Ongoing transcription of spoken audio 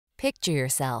Picture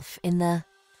yourself in the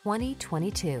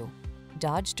 2022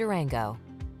 Dodge Durango.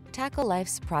 Tackle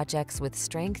life's projects with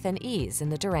strength and ease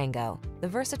in the Durango, the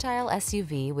versatile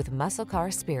SUV with muscle car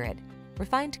spirit.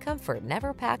 Refined comfort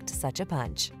never packed such a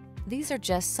punch. These are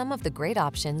just some of the great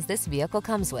options this vehicle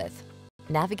comes with: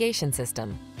 navigation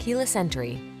system, keyless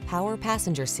entry, power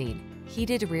passenger seat,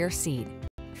 heated rear seat,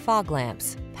 fog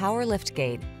lamps, power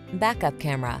liftgate, backup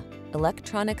camera,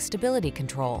 electronic stability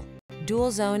control, dual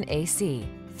zone AC,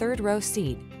 third row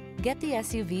seat. Get the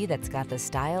SUV that's got the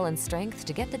style and strength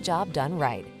to get the job done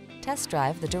right. Test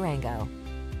drive the Durango.